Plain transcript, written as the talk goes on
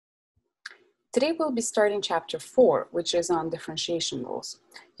Today we'll be starting chapter 4, which is on differentiation rules.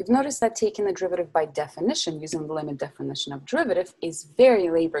 You've noticed that taking a derivative by definition using the limit definition of derivative is very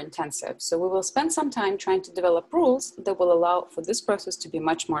labor intensive. So we will spend some time trying to develop rules that will allow for this process to be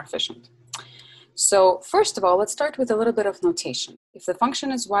much more efficient. So first of all, let's start with a little bit of notation. If the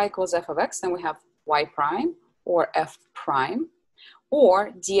function is y equals f of x, then we have y prime or f prime,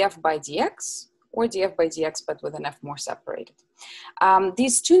 or df by dx, or df by dx, but with an f more separated.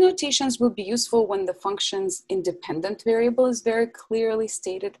 These two notations will be useful when the function's independent variable is very clearly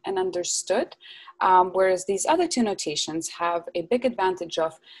stated and understood, whereas these other two notations have a big advantage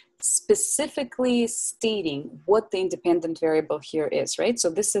of specifically stating what the independent variable here is, right? So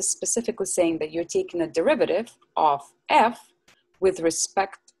this is specifically saying that you're taking a derivative of f with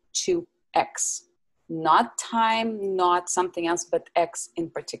respect to x. Not time, not something else, but x in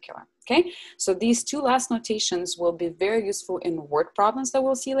particular, okay? So these two last notations will be very useful in word problems that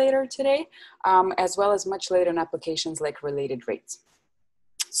we'll see later today, as well as much later in applications like related rates.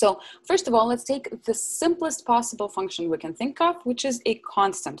 So first of all, let's take the simplest possible function we can think of, which is a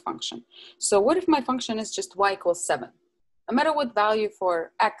constant function. So what if my function is just y equals 7? No matter what value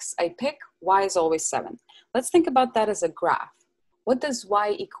for x I pick, y is always 7. Let's think about that as a graph. What does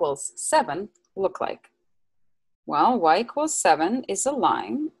y equals 7 look like? Well, y equals 7 is a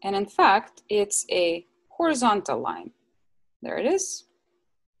line, and in fact, it's a horizontal line. There it is.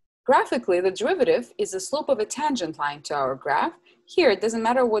 Graphically, the derivative is the slope of a tangent line to our graph. Here, it doesn't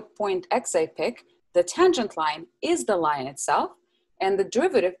matter what point x I pick, the tangent line is the line itself, and the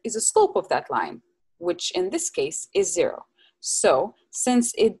derivative is the slope of that line, which in this case is 0. So,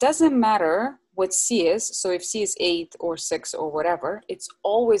 since it doesn't matter what c is, so if c is 8 or 6 or whatever, it's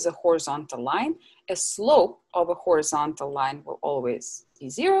always a horizontal line. A slope of a horizontal line will always be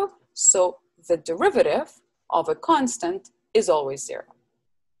 0, so the derivative of a constant is always 0.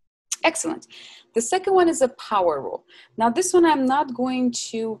 Excellent. The second one is a power rule. Now this one I'm not going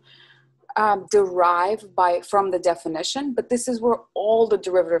to derive from the definition, but this is where all the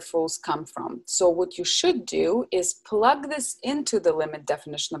derivative rules come from. So what you should do is plug this into the limit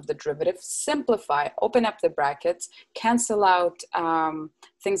definition of the derivative, simplify, open up the brackets, cancel out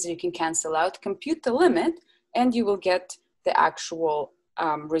things that you can cancel out, compute the limit, and you will get the actual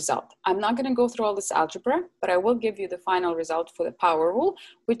result. I'm not going to go through all this algebra, but I will give you the final result for the power rule,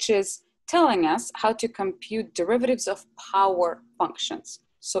 which is telling us how to compute derivatives of power functions.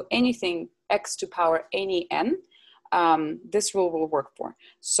 So anything x to power any n, this rule will work for.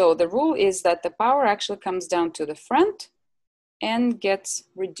 So the rule is that the power actually comes down to the front and gets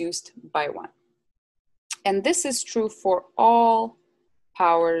reduced by 1. And this is true for all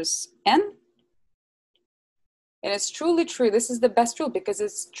powers n. And it's truly true. This is the best rule because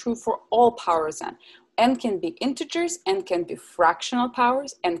it's true for all powers n. N can be integers, n can be fractional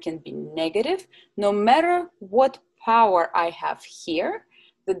powers, n can be negative. No matter what power I have here,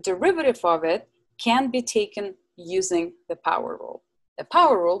 the derivative of it can be taken using the power rule. The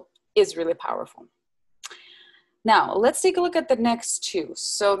power rule is really powerful. Now, let's take a look at the next two.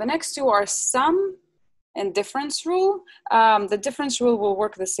 So the next two are sum and difference rule. The difference rule will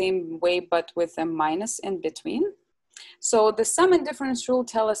work the same way, but with a minus in between. So the sum and difference rule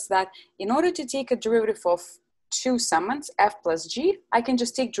tell us that in order to take a derivative of two summands, f plus g, I can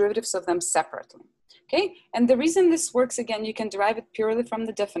just take derivatives of them separately. Okay, and the reason this works, again, you can derive it purely from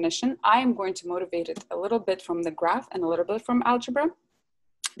the definition. I am going to motivate it a little bit from the graph and a little bit from algebra.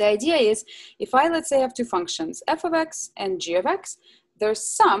 The idea is, if I, let's say, have two functions, f of x and g of x, their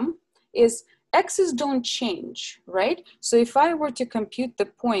sum is x's don't change, right? So if I were to compute the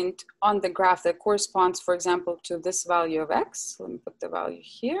point on the graph that corresponds, for example, to this value of x, let me put the value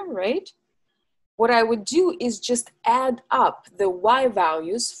here, right? What I would do is just add up the y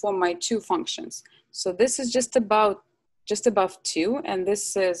values for my two functions. So this is just above 2, and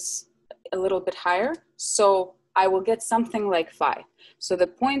this is a little bit higher. So I will get something like 5. So the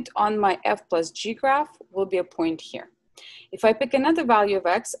point on my f plus g graph will be a point here. If I pick another value of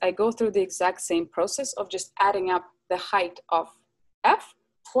x, I go through the exact same process of just adding up the height of f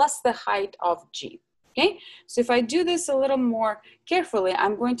plus the height of g. Okay, so if I do this a little more carefully,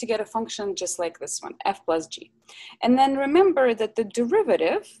 I'm going to get a function just like this one, f plus g. And then remember that the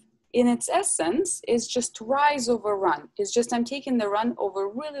derivative in its essence is just rise over run. It's just I'm taking the run over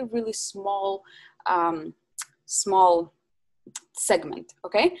really, really small segment,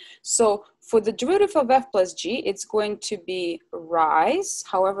 okay? So for the derivative of f plus g, it's going to be rise,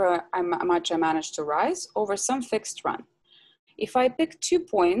 however much I manage to rise, over some fixed run. If I pick 2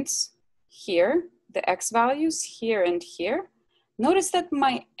 points here, the x values here and here, notice that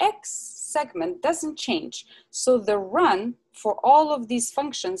my x segment doesn't change. So the run for all of these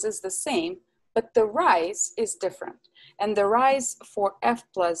functions is the same, but the rise is different. And the rise for f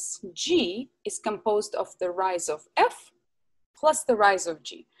plus g is composed of the rise of f plus the rise of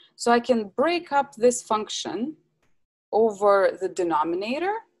g. So I can break up this function over the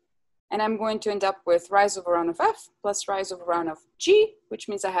denominator, and I'm going to end up with rise over round of f plus rise over round of g, which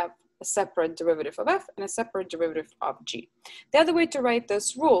means I have a separate derivative of f and a separate derivative of g. The other way to write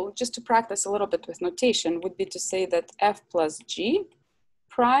this rule, just to practice a little bit with notation, would be to say that f plus g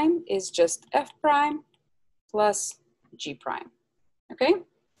prime is just f prime plus g prime, okay?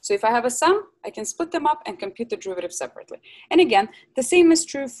 So if I have a sum, I can split them up and compute the derivative separately. And again, the same is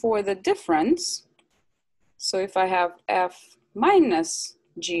true for the difference. So if I have f minus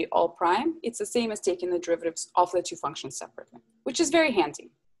g all prime, it's the same as taking the derivatives of the two functions separately, which is very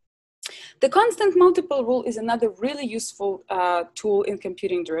handy. The constant multiple rule is another really useful tool in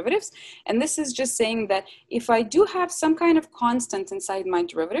computing derivatives. And this is just saying that if I do have some kind of constant inside my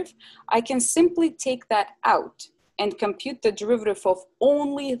derivative, I can simply take that out and compute the derivative of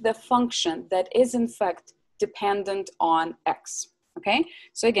only the function that is in fact dependent on x, okay?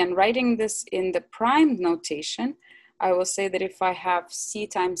 So again, writing this in the prime notation, I will say that if I have c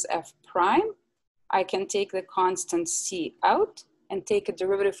times f prime, I can take the constant c out and take a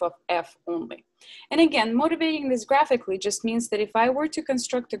derivative of f only. And again, motivating this graphically just means that if I were to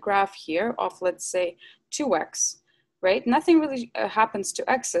construct a graph here of, let's say, 2x, right? Nothing really happens to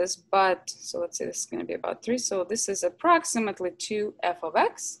x's, but, so let's say this is gonna be about 3. So this is approximately 2f of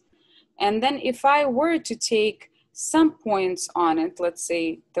x. And then if I were to take some points on it, let's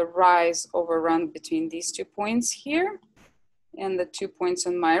say the rise over run between these 2 points here and the 2 points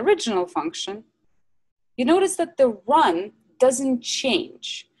on my original function, you notice that the run doesn't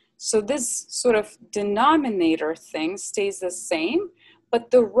change. So this sort of denominator thing stays the same, but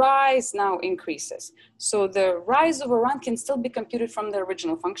the rise now increases. So the rise over run can still be computed from the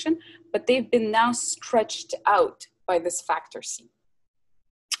original function, but they've been now stretched out by this factor c.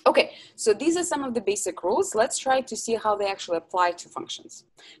 Okay, so these are some of the basic rules. Let's try to see how they actually apply to functions.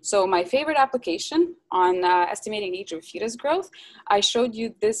 So my favorite application on estimating age of fetus growth, I showed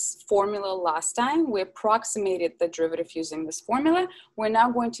you this formula last time. We approximated the derivative using this formula. We're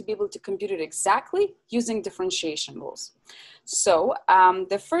now going to be able to compute it exactly using differentiation rules. So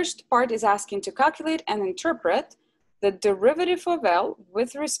the first part is asking to calculate and interpret the derivative of L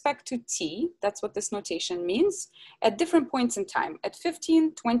with respect to t, that's what this notation means, at different points in time, at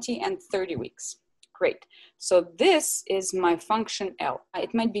 15, 20, and 30 weeks. Great. So this is my function L.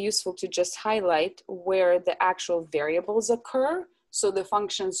 It might be useful to just highlight where the actual variables occur, so the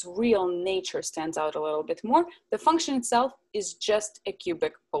function's real nature stands out a little bit more. The function itself is just a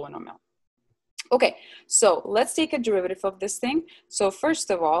cubic polynomial. Okay, so let's take a derivative of this thing. So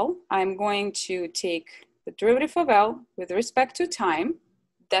first of all, I'm going to take the derivative of L with respect to time.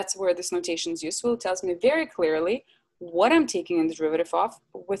 That's where this notation is useful. It tells me very clearly what I'm taking in the derivative of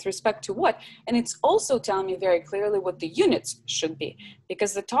with respect to what. And it's also telling me very clearly what the units should be,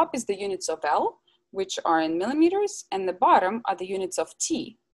 because the top is the units of L, which are in millimeters, and the bottom are the units of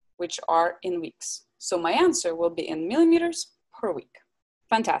T, which are in weeks. So my answer will be in millimeters per week.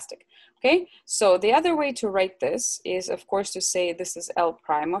 Fantastic. Okay, so the other way to write this is, of course, to say this is L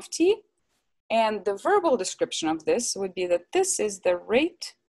prime of T. And the verbal description of this would be that this is the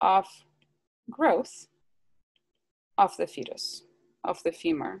rate of growth of the fetus, of the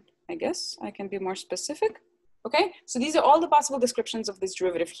femur. I guess I can be more specific. Okay, so these are all the possible descriptions of this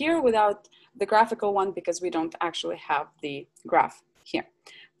derivative here without the graphical one because we don't actually have the graph here.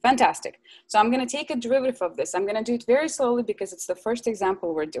 Fantastic. So I'm going to take a derivative of this. I'm going to do it very slowly because it's the first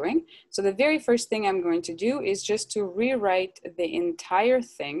example we're doing. So the very first thing I'm going to do is just to rewrite the entire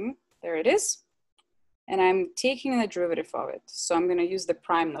thing. There it is. And I'm taking the derivative of it. So I'm going to use the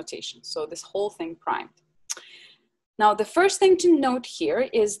prime notation. So this whole thing primed. Now, the first thing to note here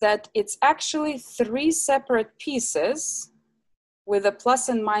is that it's actually 3 separate pieces with a plus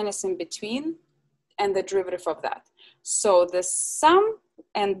and minus in between and the derivative of that. So the sum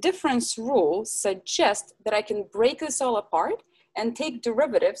and difference rule suggest that I can break this all apart and take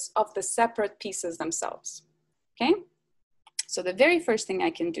derivatives of the separate pieces themselves. Okay? So the very first thing I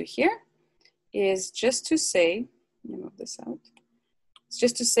can do here is just to say, let me move this out. It's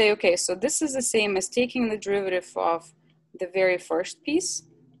just to say, okay, so this is the same as taking the derivative of the very first piece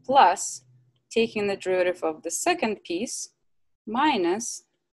plus taking the derivative of the second piece minus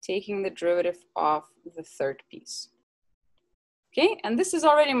taking the derivative of the third piece. Okay, and this is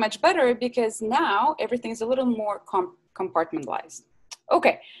already much better because now everything's a little more compartmentalized.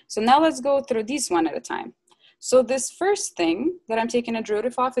 Okay, so now let's go through these one at a time. So this first thing that I'm taking a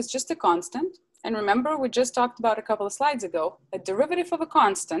derivative of is just a constant. And remember, we just talked about a couple of slides ago, a derivative of a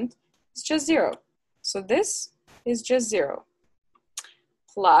constant It's just 0. So this is just 0.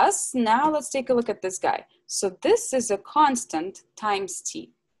 Plus, now let's take a look at this guy. So this is a constant times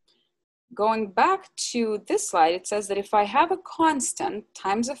t. Going back to this slide, it says that if I have a constant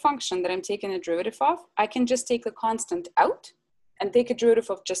times a function that I'm taking a derivative of, I can just take the constant out and take a derivative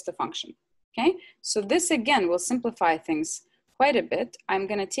of just the function, okay? So this again will simplify things quite a bit. I'm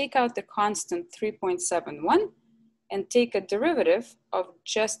gonna take out the constant 3.71 and take a derivative of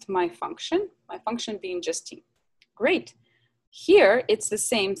just my function being just t. Great. Here, it's the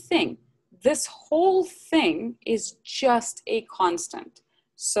same thing. This whole thing is just a constant.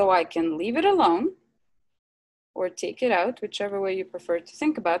 So I can leave it alone or take it out, whichever way you prefer to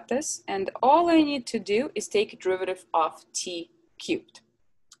think about this. And all I need to do is take a derivative of t cubed.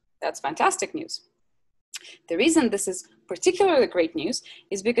 That's fantastic news. The reason this is particularly great news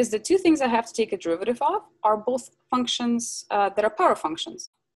is because the two things I have to take a derivative of are both functions that are power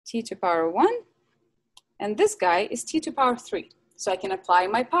functions. T to power 1, and this guy is t to power 3. So I can apply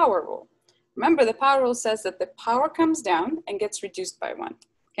my power rule. Remember, the power rule says that the power comes down and gets reduced by 1.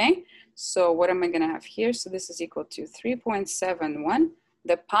 Okay, so what am I going to have here? So this is equal to 3.71.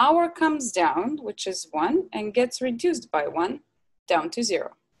 The power comes down, which is 1, and gets reduced by 1 down to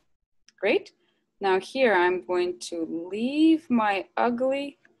 0. Great. Now here I'm going to leave my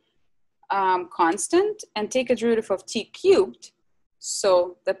ugly constant and take a derivative of t cubed.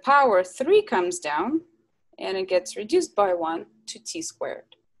 So the power 3 comes down and it gets reduced by 1 to t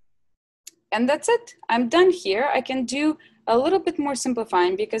squared. And that's it. I'm done here. I can do a little bit more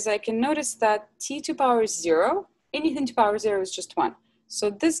simplifying because I can notice that t to power 0, anything to power 0 is just 1. So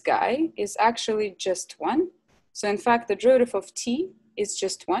this guy is actually just 1. So in fact, the derivative of t is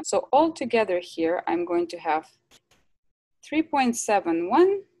just 1. So altogether here, I'm going to have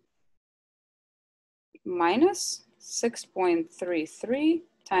 3.71 minus 6.33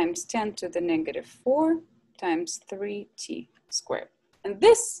 times 10 to the negative 4 times 3t squared. And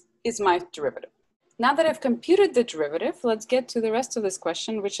this is my derivative. Now that I've computed the derivative, let's get to the rest of this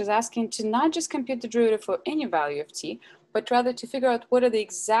question, which is asking to not just compute the derivative for any value of t, but rather to figure out what are the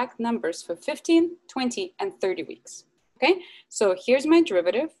exact numbers for 15, 20, and 30 weeks. Okay, so here's my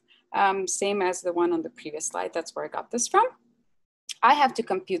derivative, same as the one on the previous slide. That's where I got this from. I have to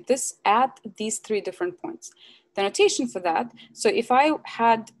compute this at these 3 different points. The notation for that, so if I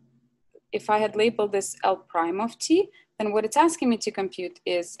had labeled this L prime of t, then what it's asking me to compute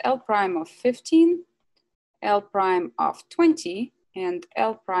is L prime of 15, L prime of 20, and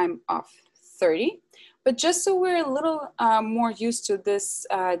L prime of 30. But just so we're a little more used to this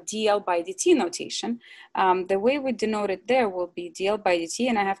dl by dt notation, the way we denote it there will be dl by dt,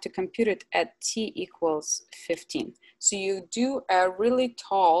 and I have to compute it at t equals 15. So you do a really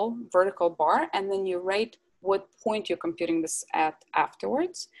tall vertical bar, and then you write what point you're computing this at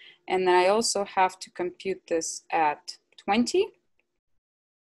afterwards. And then I also have to compute this at 20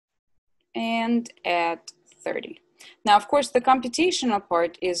 and at 30. Now, of course, the computational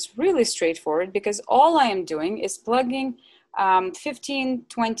part is really straightforward because all I am doing is plugging 15,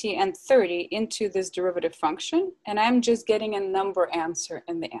 20, and 30 into this derivative function, and I'm just getting a number answer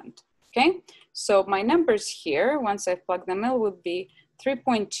in the end, okay? So my numbers here, once I plug them in, would be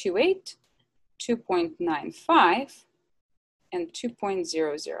 3.28, 2.95, and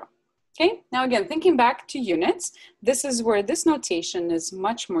 2.00. Okay, now again, thinking back to units, this is where this notation is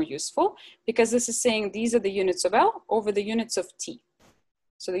much more useful because this is saying these are the units of L over the units of T.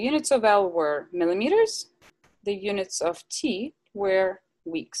 So the units of L were millimeters, the units of T were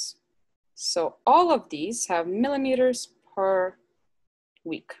weeks. So all of these have millimeters per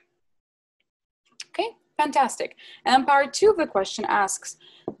week. Okay, fantastic. And part 2 of the question asks,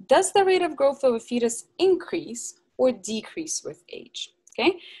 does the rate of growth of a fetus increase or decrease with age?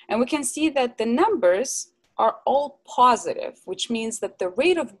 Okay, and we can see that the numbers are all positive, which means that the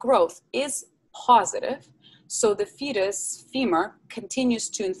rate of growth is positive. So the fetus, femur, continues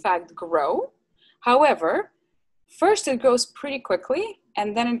to in fact grow. However, first it grows pretty quickly,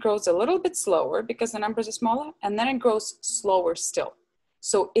 and then it grows a little bit slower because the numbers are smaller, and then it grows slower still.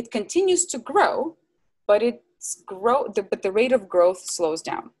 So it continues to grow, but the rate of growth slows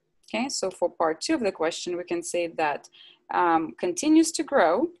down. Okay, so for part 2 of the question, we can say that continues to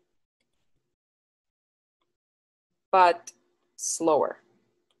grow, but slower.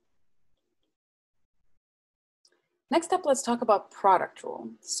 Next up, let's talk about product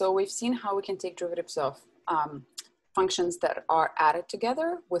rule. So we've seen how we can take derivatives of functions that are added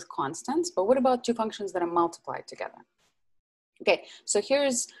together with constants, but what about 2 functions that are multiplied together? Okay, so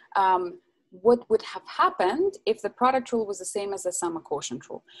here's what would have happened if the product rule was the same as the sum of quotient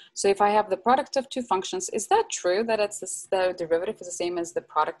rule. So if I have the product of two functions, is that true that the derivative is the same as the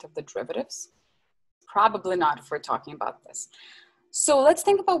product of the derivatives? Probably not if we're talking about this. So let's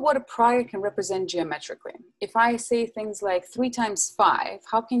think about what a prior can represent geometrically. If I say things like 3 times 5,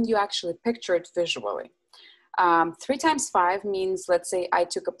 how can you actually picture it visually? 3 times 5 means, let's say I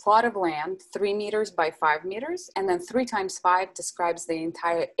took a plot of land 3 meters by 5 meters, and then 3 times 5 describes the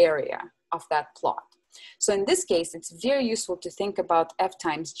entire area of that plot. So in this case, it's very useful to think about f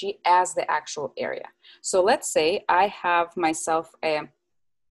times g as the actual area. So let's say I have myself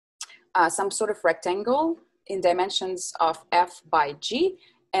some sort of rectangle in dimensions of f by g,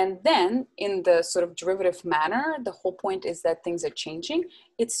 and then in the sort of derivative manner, the whole point is that things are changing.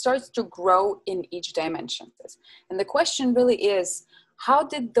 It starts to grow in each dimension. And the question really is, how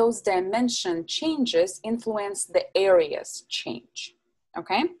did those dimension changes influence the areas change?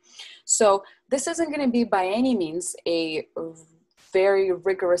 Okay, so this isn't going to be by any means a very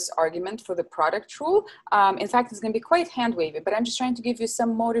rigorous argument for the product rule. In fact, it's going to be quite hand-wavy, but I'm just trying to give you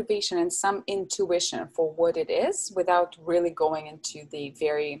some motivation and some intuition for what it is without really going into the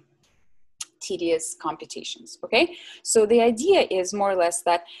very tedious computations, okay? So the idea is more or less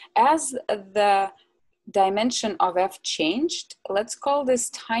that as the dimension of f changed, let's call this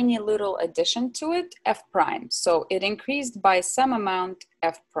tiny little addition to it f prime. So it increased by some amount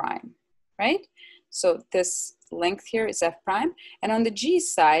f prime, right? So this length here is f prime. And on the g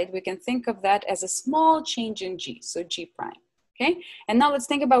side, we can think of that as a small change in g, so g prime, okay? And now let's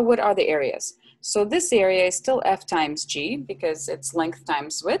think about what are the areas. So this area is still f times g because it's length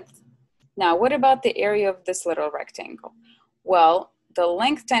times width. Now, what about the area of this little rectangle? Well, the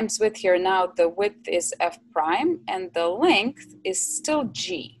length times width here, now the width is f prime and the length is still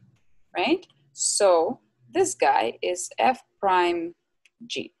g, right? So this guy is f prime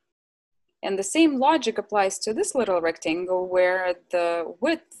g. And the same logic applies to this little rectangle where the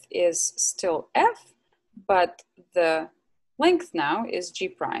width is still f, but the length now is g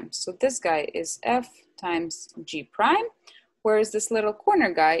prime. So this guy is f times g prime, whereas this little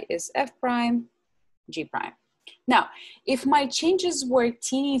corner guy is f prime g prime. Now, if my changes were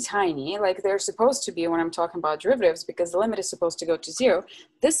teeny tiny, like they're supposed to be when I'm talking about derivatives, because the limit is supposed to go to 0,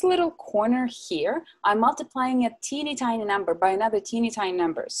 this little corner here, I'm multiplying a teeny tiny number by another teeny tiny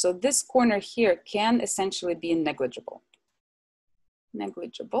number. So this corner here can essentially be negligible.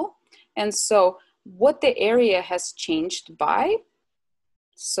 Negligible. And so what the area has changed by,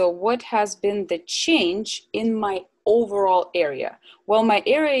 so what has been the change in my overall area? Well, my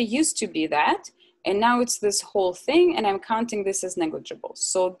area used to be that, and now it's this whole thing, and I'm counting this as negligible.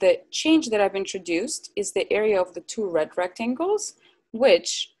 So the change that I've introduced is the area of the two red rectangles,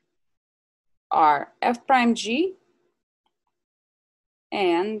 which are f prime g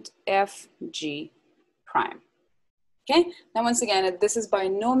and fg prime. Okay, now once again, this is by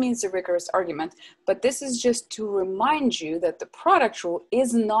no means a rigorous argument, but this is just to remind you that the product rule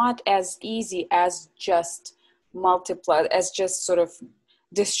is not as easy as just sort of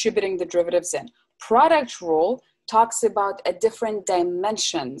distributing the derivatives in. Product rule talks about a different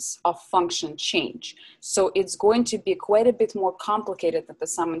dimensions of function change. So it's going to be quite a bit more complicated than the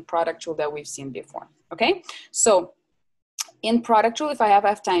sum and product rule that we've seen before, okay? So in product rule, if I have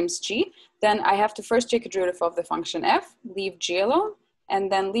f times g, then I have to first take a derivative of the function f, leave g alone,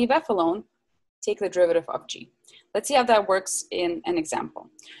 and then leave f alone, take the derivative of g. Let's see how that works in an example.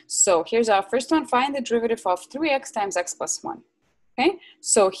 So here's our first one, find the derivative of 3x times x plus 1. Okay,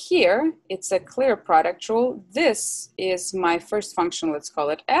 so here it's a clear product rule. This is my first function, let's call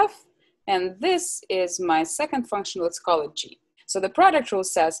it f, and this is my second function, let's call it g. So the product rule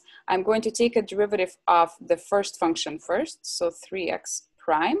says I'm going to take a derivative of the first function first, so 3x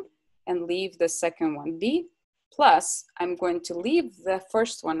prime, and leave the second one be, plus I'm going to leave the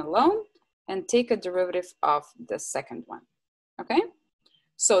first one alone and take a derivative of the second one, okay?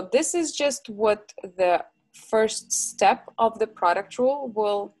 So this is just what the first step of the product rule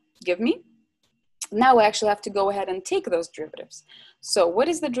will give me. Now I actually have to go ahead and take those derivatives. So what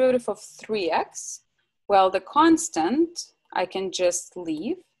is the derivative of 3x? Well, the constant I can just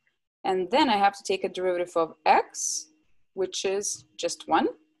leave, and then I have to take a derivative of x, which is just 1.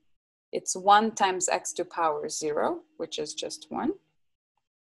 It's 1 times x to power 0, which is just 1.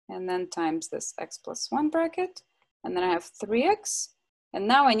 And then times this x plus 1 bracket. And then I have 3x. And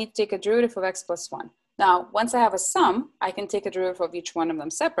now I need to take a derivative of x plus 1. Now, once I have a sum, I can take a derivative of each one of them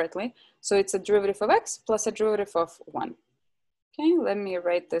separately. So it's a derivative of x plus a derivative of 1. Okay, let me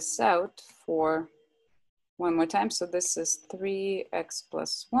write this out for one more time. So this is 3x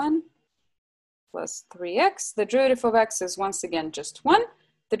plus 1 plus 3x. The derivative of x is once again just 1.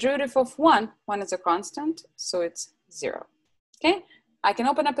 The derivative of 1 is a constant, so it's 0. Okay, I can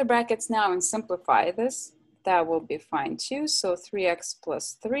open up the brackets now and simplify this. That will be fine too. So 3x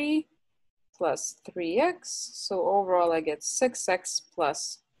plus 3 plus 3x. So overall I get 6x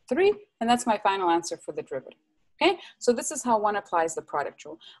plus 3, and that's my final answer for the derivative. Okay, so this is how one applies the product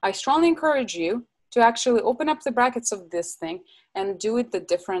rule. I strongly encourage you to actually open up the brackets of this thing and do it the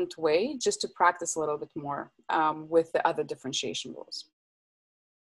different way, just to practice a little bit more with the other differentiation rules.